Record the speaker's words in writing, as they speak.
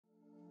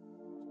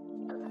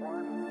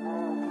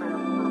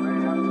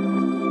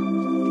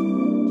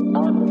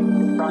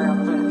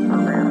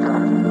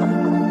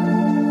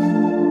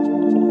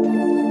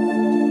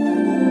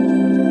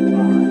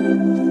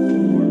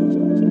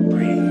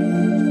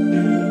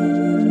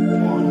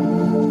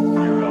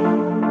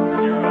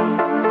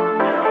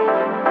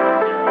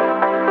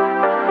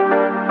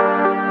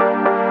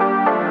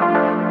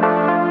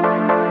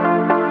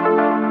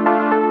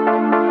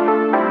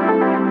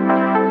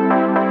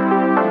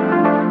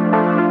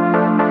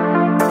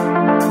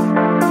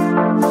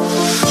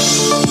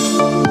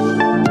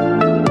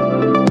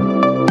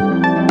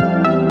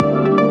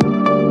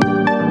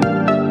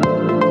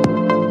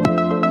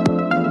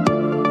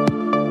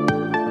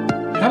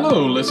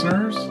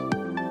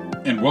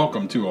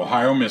welcome to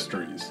Ohio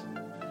Mysteries.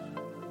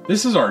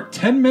 This is our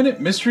 10-minute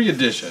mystery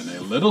edition,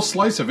 a little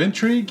slice of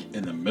intrigue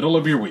in the middle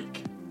of your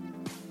week.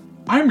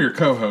 I'm your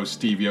co-host,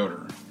 Steve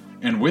Yoder,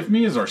 and with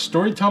me is our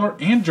storyteller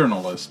and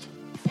journalist,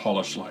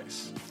 Paula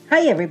Schleiss.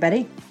 Hi,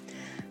 everybody.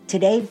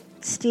 Today,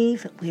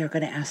 Steve, we are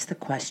going to ask the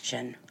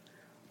question,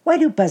 why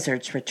do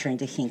buzzards return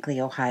to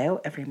Hinckley,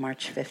 Ohio every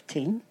March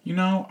 15? You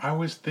know, I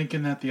was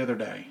thinking that the other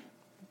day.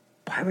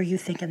 Why were you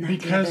thinking that the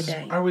other Because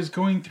day? I was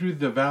going through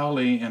the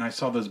valley and I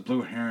saw those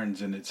blue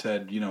herons and it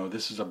said,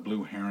 this is a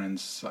blue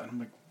herons,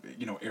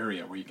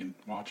 area where you can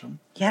watch them.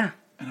 Yeah.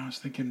 And I was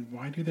thinking,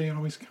 why do they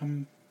always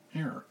come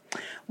here?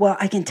 Well,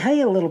 I can tell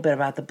you a little bit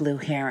about the blue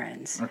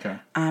herons. Okay.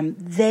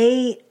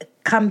 They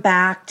come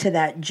back to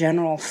that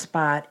general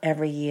spot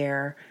every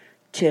year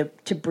to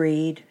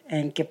breed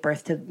and give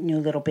birth to new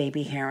little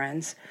baby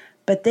herons.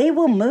 But they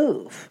will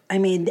move. I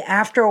mean,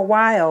 after a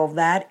while,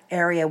 that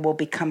area will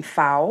become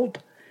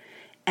fouled.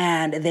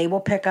 And they will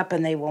pick up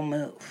and they will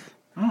move.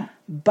 Oh.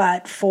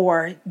 But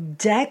for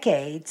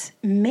decades,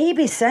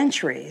 maybe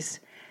centuries,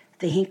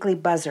 the Hinckley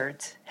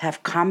buzzards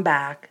have come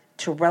back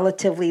to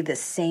relatively the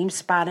same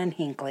spot in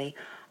Hinckley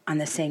on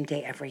the same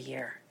day every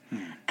year.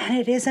 And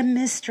it is a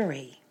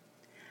mystery.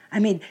 I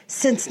mean,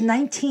 since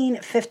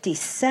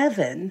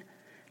 1957,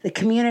 the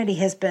community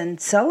has been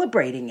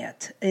celebrating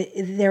it.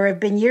 There have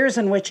been years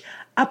in which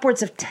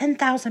upwards of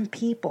 10,000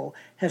 people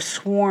have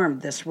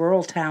swarmed this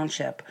rural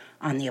township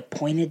on the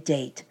appointed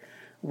date,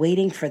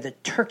 waiting for the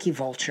turkey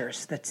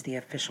vultures, that's the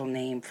official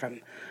name from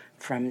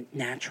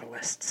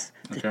naturalists,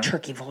 the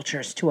turkey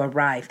vultures to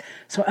arrive.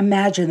 So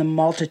imagine the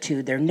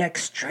multitude, their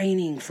necks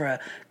straining for a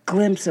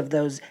glimpse of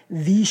those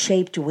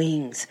V-shaped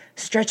wings,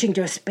 stretching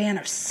to a span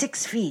of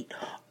 6 feet,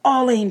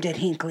 all aimed at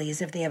Hinckley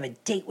as if they have a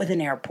date with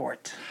an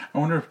airport. I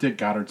wonder if Dick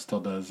Goddard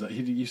still does that.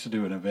 He used to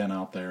do an event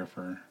out there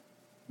for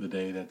the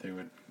day that they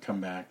would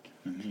come back,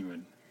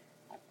 and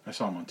I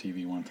saw him on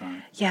TV one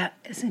time. Yeah,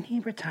 isn't he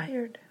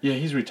retired? Yeah,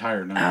 he's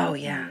retired now. Oh,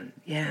 yeah.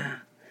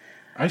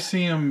 I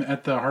see him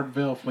at the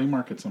Hartville flea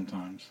market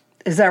sometimes.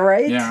 Is that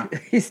right? Yeah.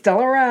 He's still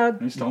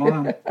around. He's still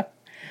around.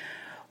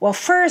 Well,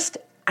 first,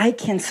 I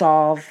can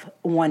solve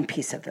one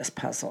piece of this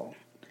puzzle.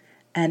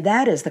 And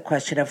that is the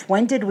question of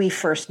when did we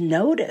first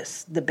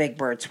notice the big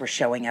birds were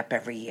showing up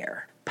every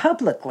year?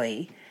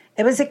 Publicly,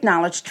 it was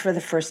acknowledged for the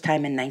first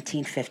time in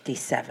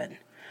 1957.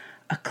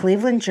 A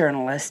Cleveland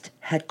journalist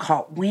had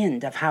caught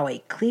wind of how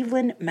a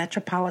Cleveland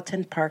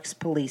Metropolitan Parks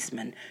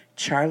policeman,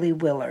 Charlie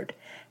Willard,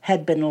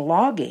 had been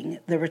logging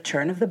the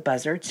return of the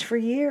buzzards for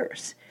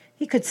years.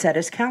 He could set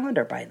his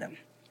calendar by them.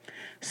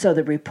 So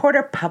the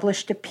reporter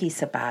published a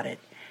piece about it,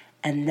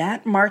 and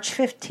that March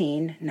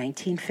 15,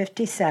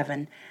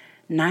 1957,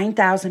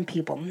 9,000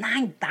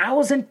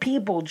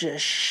 people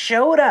just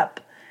showed up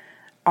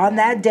on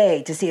that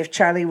day to see if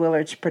Charlie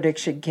Willard's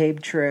prediction came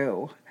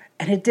true.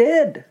 And it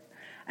did.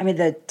 I mean,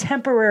 the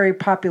temporary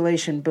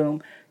population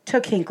boom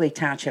took Hinckley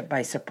Township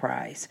by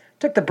surprise.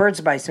 Took the birds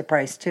by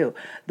surprise, too.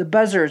 The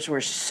buzzards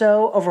were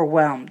so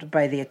overwhelmed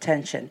by the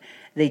attention.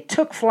 They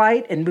took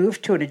flight and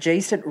moved to an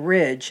adjacent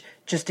ridge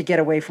just to get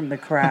away from the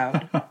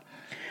crowd.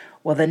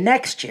 Well, the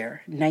next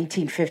year,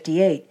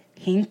 1958,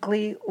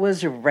 Hinckley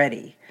was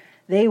ready.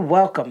 They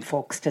welcomed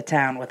folks to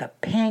town with a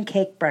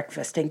pancake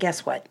breakfast. And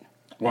guess what?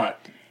 What?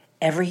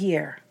 Every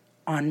year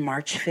on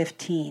March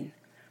 15,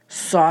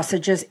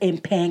 sausages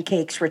and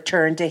pancakes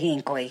return to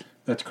Hinckley.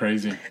 That's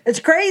crazy. It's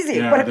crazy.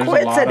 Yeah, what a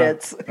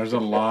coincidence. There's a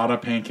lot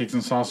of pancakes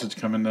and sausage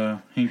coming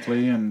to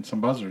Hinckley and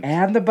some buzzards.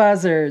 And the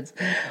buzzards.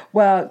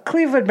 Well,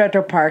 Cleveland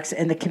Metro Parks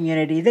and the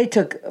community, they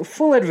took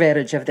full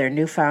advantage of their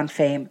newfound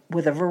fame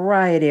with a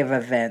variety of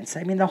events.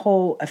 I mean, the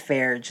whole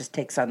affair just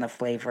takes on the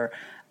flavor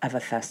of a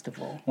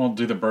festival. Well,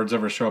 do the birds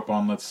ever show up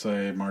on, let's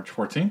say, March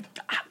 14th?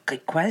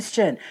 Good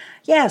question.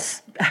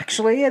 Yes,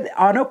 actually,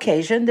 on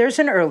occasion, there's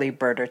an early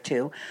bird or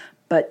two.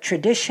 But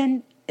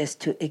tradition is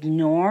to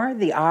ignore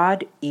the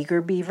odd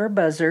eager beaver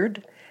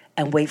buzzard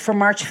and wait for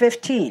March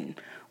 15,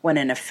 when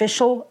an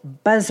official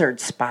buzzard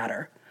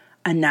spotter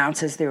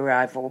announces the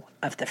arrival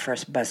of the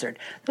first buzzard.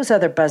 Those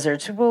other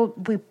buzzards,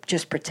 we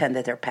just pretend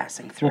that they're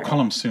passing through. We'll call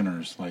them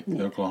Sooners, like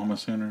the Oklahoma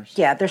Sooners.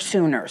 Yeah, they're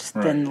Sooners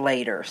than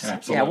Right. Laters.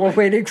 Absolutely. Yeah, we're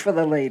waiting for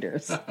the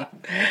Laters.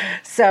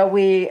 So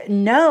we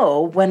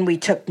know when we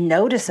took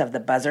notice of the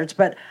buzzards,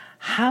 but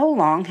how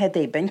long had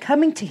they been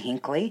coming to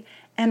Hinckley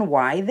and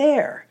why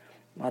there?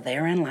 Well,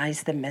 therein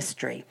lies the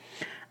mystery.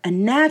 A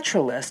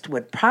naturalist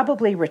would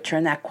probably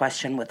return that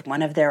question with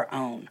one of their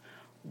own.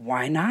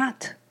 Why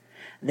not?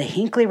 The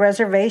Hinckley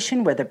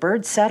Reservation, where the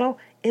birds settle,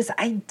 is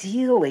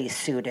ideally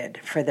suited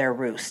for their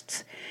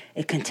roosts.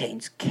 It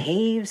contains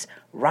caves,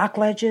 rock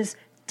ledges,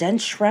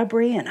 dense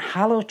shrubbery, and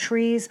hollow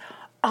trees,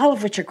 all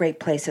of which are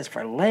great places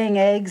for laying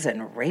eggs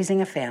and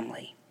raising a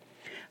family.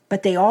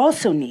 But they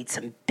also need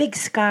some big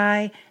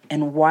sky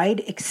and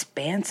wide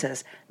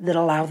expanses that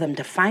allow them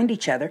to find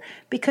each other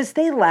because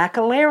they lack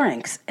a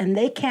larynx and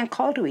they can't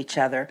call to each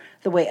other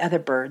the way other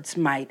birds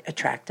might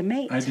attract a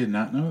mate. I did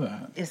not know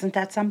that. Isn't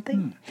that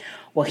something?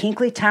 Well,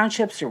 Hinckley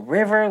Township's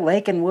river,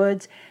 lake, and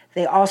woods,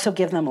 they also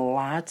give them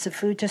lots of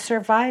food to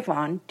survive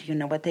on. Do you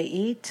know what they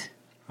eat?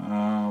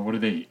 What do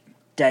they eat?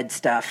 Dead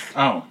stuff.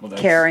 Oh, well,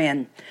 that's...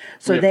 Carrion.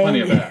 So plenty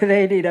of that.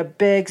 they'd eat a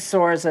big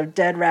source of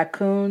dead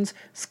raccoons,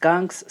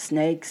 skunks,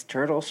 snakes,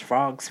 turtles,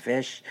 frogs,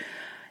 fish.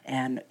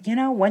 And,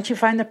 once you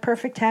find the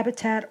perfect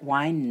habitat,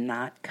 why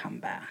not come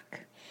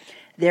back?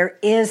 There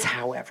is,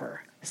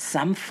 however,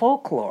 some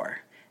folklore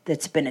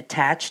that's been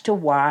attached to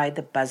why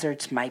the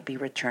buzzards might be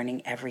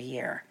returning every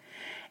year.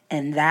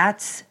 And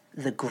that's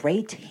the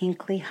Great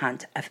Hinckley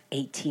Hunt of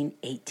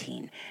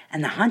 1818.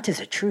 And the hunt is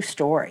a true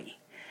story.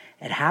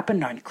 It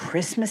happened on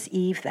Christmas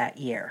Eve that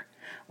year,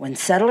 when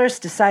settlers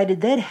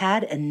decided they'd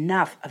had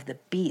enough of the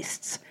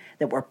beasts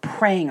that were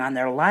preying on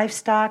their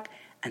livestock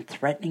and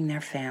threatening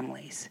their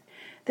families.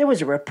 There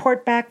was a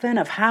report back then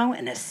of how,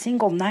 in a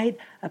single night,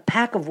 a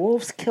pack of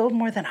wolves killed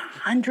more than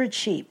 100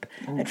 sheep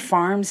at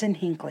farms in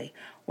Hinckley,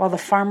 while the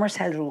farmers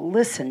had to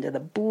listen to the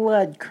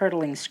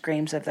blood-curdling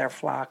screams of their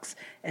flocks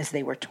as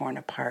they were torn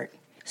apart.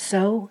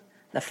 So,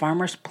 the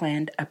farmers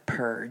planned a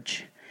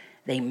purge.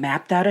 They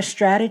mapped out a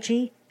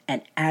strategy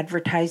and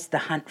advertised the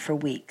hunt for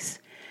weeks.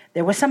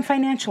 There was some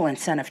financial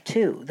incentive,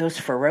 too. Those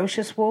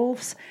ferocious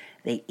wolves,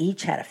 they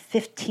each had a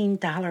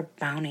 $15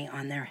 bounty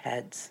on their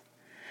heads.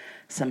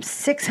 Some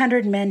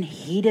 600 men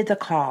heeded the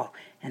call,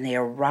 and they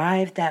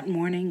arrived that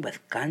morning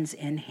with guns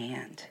in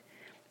hand.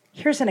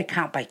 Here's an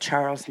account by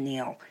Charles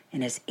Neal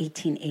in his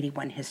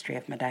 1881 History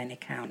of Medina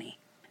County.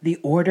 The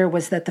order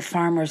was that the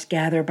farmers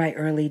gather by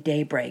early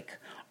daybreak,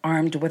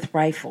 armed with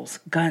rifles,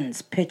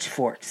 guns,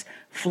 pitchforks,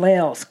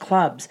 flails,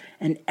 clubs,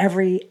 and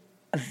every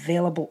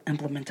available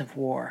implement of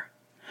war.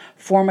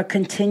 Form a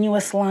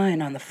continuous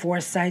line on the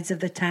four sides of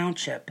the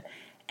township,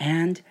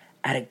 and,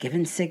 at a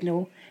given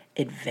signal,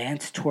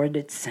 advance toward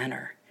its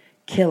center,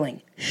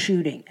 killing,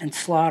 shooting, and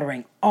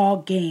slaughtering all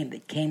game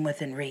that came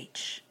within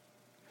reach.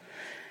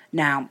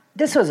 Now,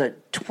 this was a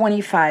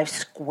 25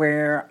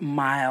 square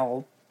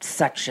mile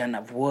section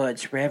of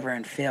woods, river,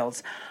 and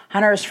fields.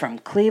 Hunters from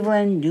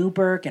Cleveland,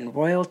 Newburgh, and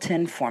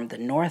Royalton formed the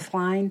north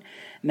line.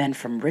 Men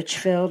from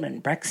Richfield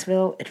and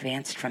Brecksville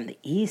advanced from the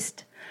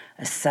east.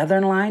 A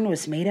southern line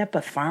was made up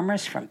of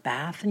farmers from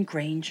Bath and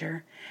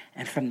Granger,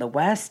 and from the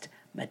west,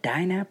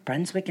 Medina,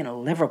 Brunswick,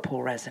 and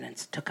Liverpool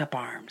residents took up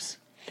arms.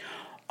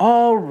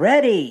 "All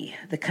ready!"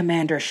 the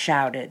commander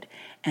shouted,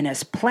 and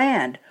as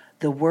planned,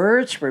 the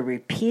words were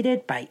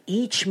repeated by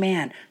each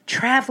man,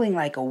 traveling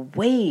like a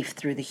wave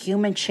through the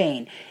human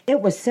chain.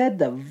 It was said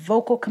the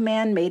vocal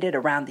command made it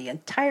around the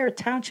entire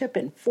township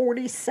in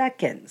 40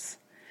 seconds.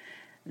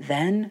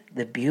 Then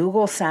the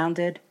bugle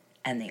sounded,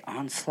 and the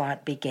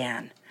onslaught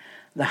began.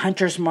 The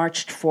hunters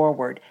marched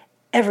forward.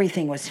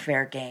 Everything was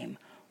fair game.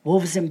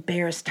 Wolves and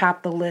bears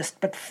topped the list,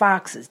 but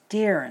foxes,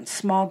 deer, and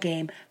small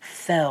game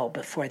fell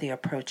before the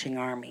approaching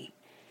army.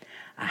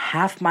 A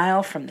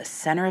half-mile from the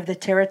center of the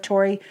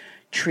territory,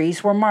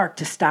 trees were marked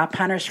to stop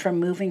hunters from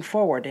moving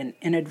forward and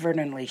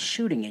inadvertently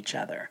shooting each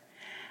other.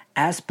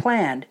 As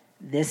planned,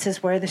 this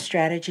is where the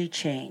strategy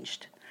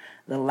changed.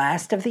 The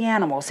last of the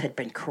animals had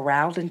been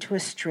corralled into a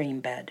stream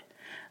bed.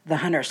 The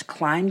hunters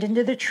climbed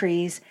into the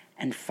trees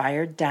and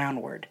fired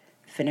downward,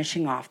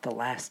 finishing off the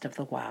last of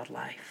the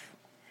wildlife.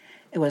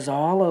 It was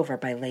all over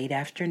by late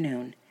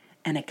afternoon,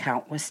 and a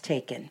count was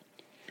taken.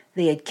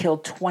 They had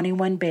killed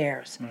 21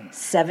 bears,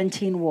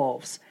 17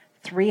 wolves,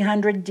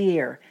 300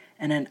 deer,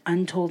 and an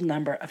untold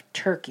number of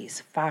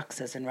turkeys,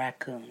 foxes, and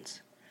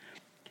raccoons.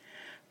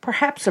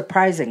 Perhaps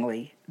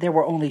surprisingly, there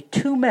were only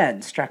 2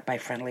 men struck by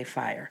friendly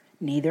fire,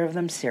 neither of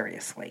them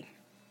seriously.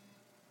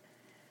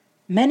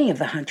 Many of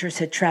the hunters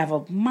had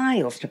traveled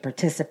miles to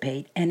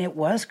participate, and it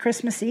was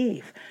Christmas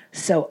Eve,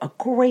 so a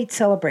great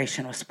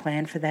celebration was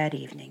planned for that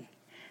evening.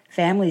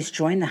 Families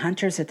joined the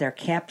hunters at their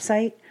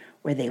campsite,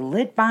 where they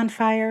lit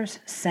bonfires,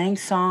 sang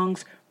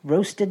songs,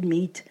 roasted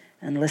meat,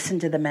 and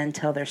listened to the men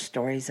tell their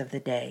stories of the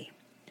day.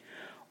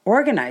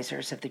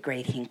 Organizers of the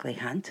Great Hinckley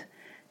Hunt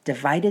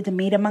divided the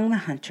meat among the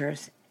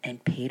hunters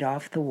and paid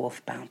off the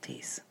wolf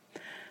bounties.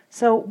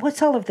 So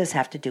what's all of this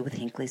have to do with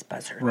Hinckley's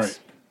buzzards? Right.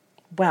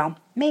 Well,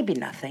 maybe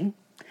nothing.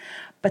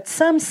 But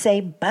some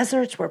say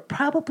buzzards were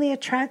probably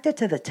attracted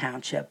to the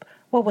township,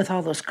 with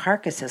all those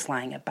carcasses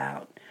lying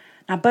about.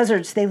 Now,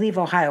 buzzards, they leave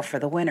Ohio for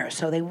the winter,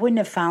 so they wouldn't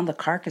have found the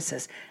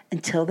carcasses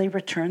until they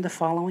returned the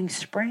following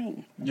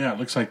spring. Yeah, it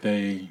looks like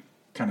they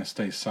kind of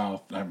stay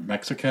south,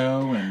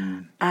 Mexico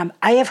and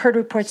I have heard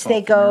reports South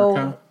they go.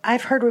 America?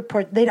 I've heard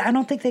reports. I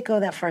don't think they go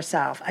that far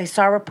south. I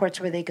saw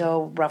reports where they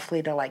go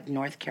roughly to like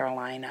North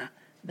Carolina,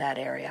 that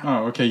area.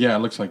 Oh, okay, yeah, it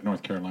looks like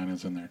North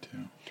Carolina's in there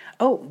too.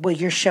 Oh, well,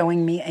 you're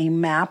showing me a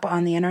map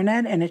on the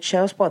internet, and it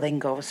shows, they can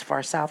go as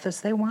far south as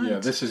they want. Yeah,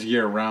 this is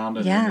year-round,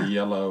 and then the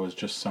yellow is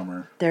just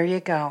summer. There you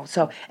go.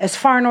 So as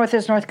far north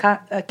as North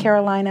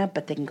Carolina,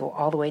 but they can go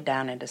all the way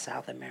down into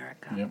South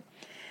America. Yep.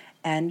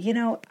 And,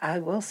 I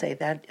will say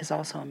that is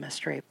also a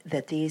mystery,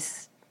 that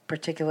these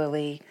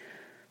particularly,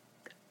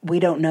 we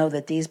don't know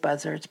that these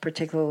buzzards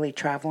particularly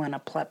travel in a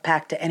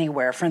pack to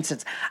anywhere. For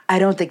instance, I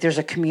don't think there's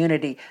a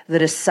community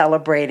that is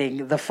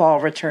celebrating the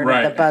fall return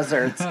of the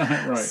buzzards.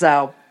 Right.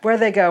 So where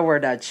they go, we're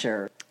not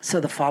sure.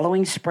 So the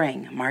following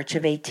spring, March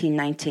of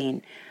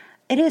 1819,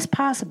 it is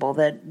possible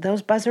that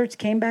those buzzards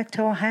came back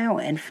to Ohio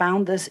and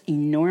found this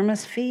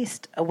enormous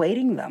feast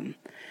awaiting them.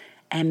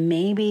 And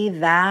maybe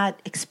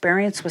that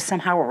experience was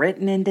somehow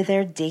written into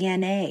their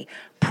DNA,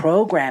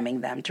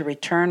 programming them to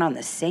return on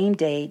the same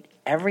date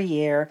every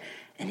year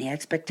in the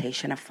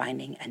expectation of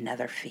finding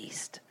another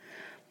feast.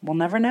 We'll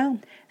never know.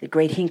 The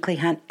Great Hinckley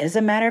Hunt is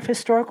a matter of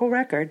historical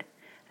record,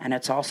 and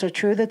it's also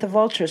true that the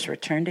vultures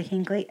return to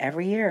Hinckley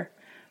every year.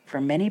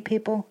 For many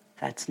people,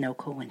 that's no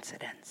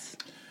coincidence.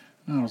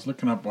 I was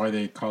looking up why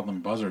they call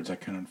them buzzards. I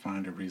couldn't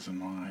find a reason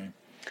why.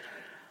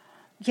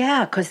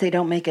 Yeah, because they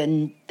don't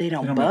buzz. They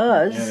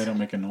don't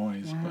make a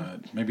noise.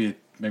 But maybe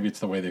it's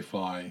the way they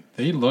fly.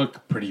 They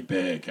look pretty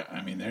big.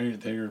 I mean,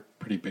 they're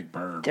pretty big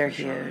birds. They're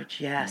huge.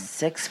 Sure. Yeah,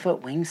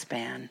 6-foot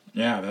wingspan.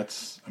 Yeah,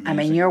 that's amazing.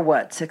 I mean, you're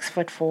what,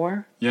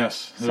 6'4"?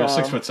 Yes, they're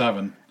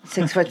 6'7".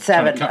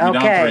 6'7". Cut me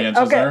down 3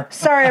 inches there.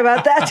 Sorry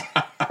about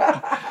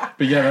that.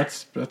 But yeah,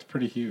 that's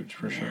pretty huge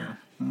for sure.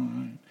 All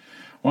right.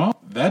 Well,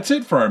 that's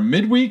it for our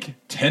midweek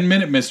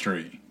 10-minute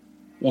mystery.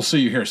 We'll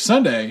see you here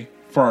Sunday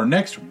for our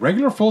next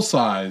regular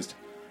full-sized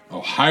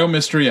Ohio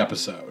Mystery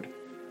episode.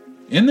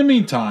 In the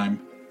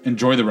meantime,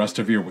 enjoy the rest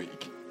of your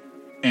week.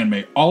 And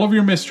may all of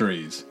your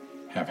mysteries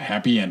have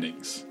happy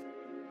endings.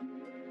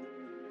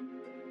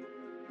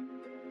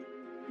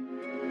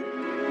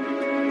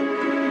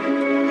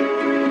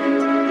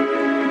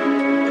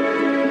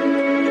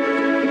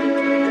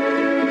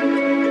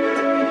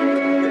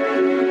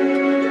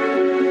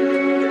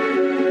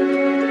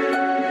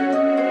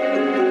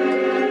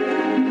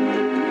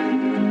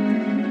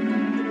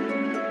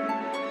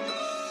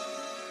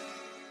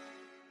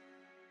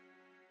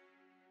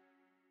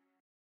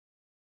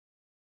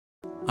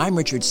 I'm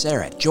Richard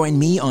Serrett. Join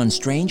me on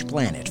Strange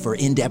Planet for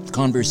in-depth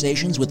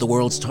conversations with the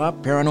world's top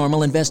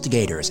paranormal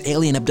investigators,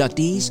 alien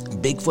abductees,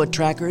 Bigfoot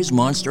trackers,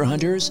 monster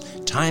hunters,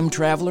 time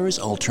travelers,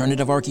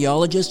 alternative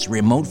archaeologists,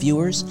 remote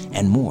viewers,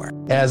 and more.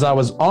 As I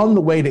was on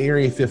the way to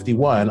Area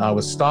 51, I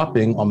was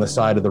stopping on the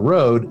side of the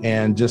road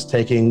and just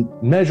taking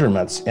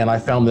measurements. And I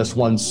found this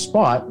one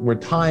spot where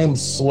time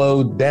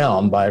slowed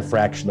down by a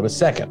fraction of a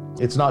second.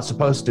 It's not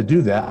supposed to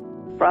do that.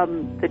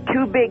 From the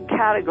two big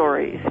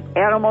categories,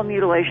 animal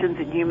mutilations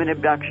and human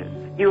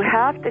abductions, you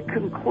have to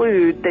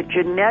conclude that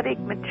genetic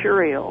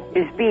material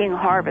is being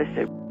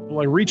harvested. Well,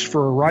 I reached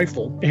for a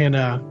rifle, and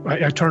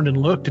I turned and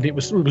looked, and it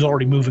was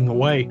already moving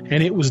away,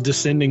 and it was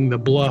descending the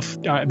bluff.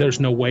 There's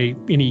no way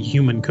any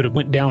human could have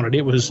went down it.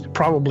 It was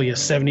probably a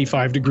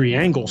 75-degree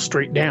angle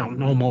straight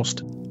down,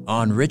 almost.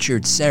 On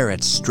Richard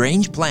Serrett's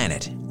Strange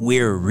Planet,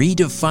 we're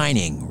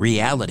redefining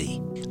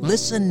reality.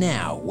 Listen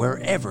now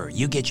wherever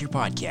you get your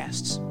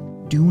podcasts.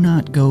 Do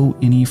not go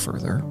any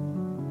further.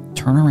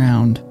 Turn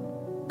around.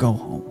 Go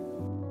home.